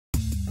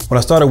When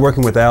I started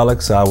working with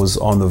Alex, I was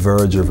on the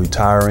verge of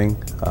retiring.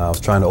 I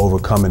was trying to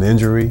overcome an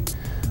injury,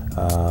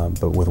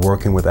 but with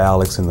working with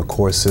Alex in the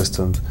core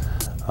systems,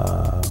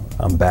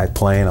 I'm back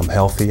playing, I'm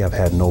healthy, I've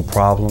had no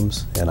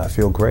problems, and I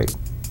feel great.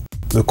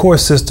 The core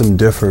system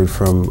differed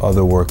from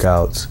other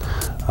workouts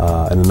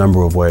in a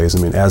number of ways. I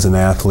mean, as an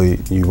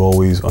athlete, you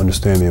always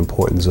understand the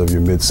importance of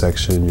your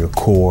midsection, your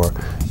core,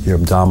 your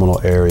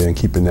abdominal area, and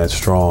keeping that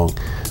strong.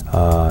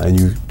 And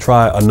you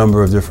try a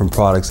number of different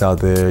products out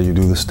there. You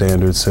do the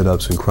standard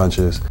sit-ups and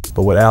crunches.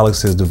 But what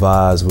Alex has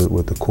devised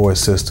with the core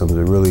system,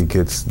 it really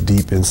gets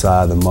deep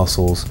inside the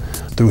muscles.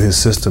 Through his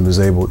system,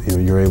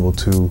 you're able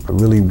to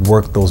really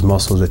work those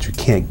muscles that you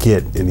can't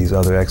get in these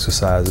other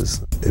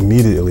exercises.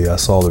 Immediately, I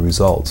saw the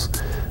results.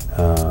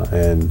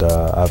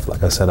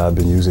 Like I said, I've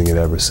been using it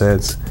ever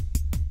since.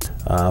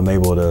 I'm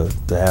able to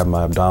have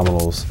my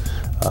abdominals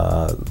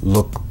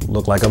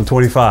look like I'm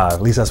 25.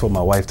 At least that's what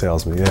my wife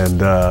tells me.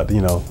 And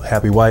you know,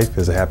 happy wife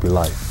is a happy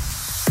life.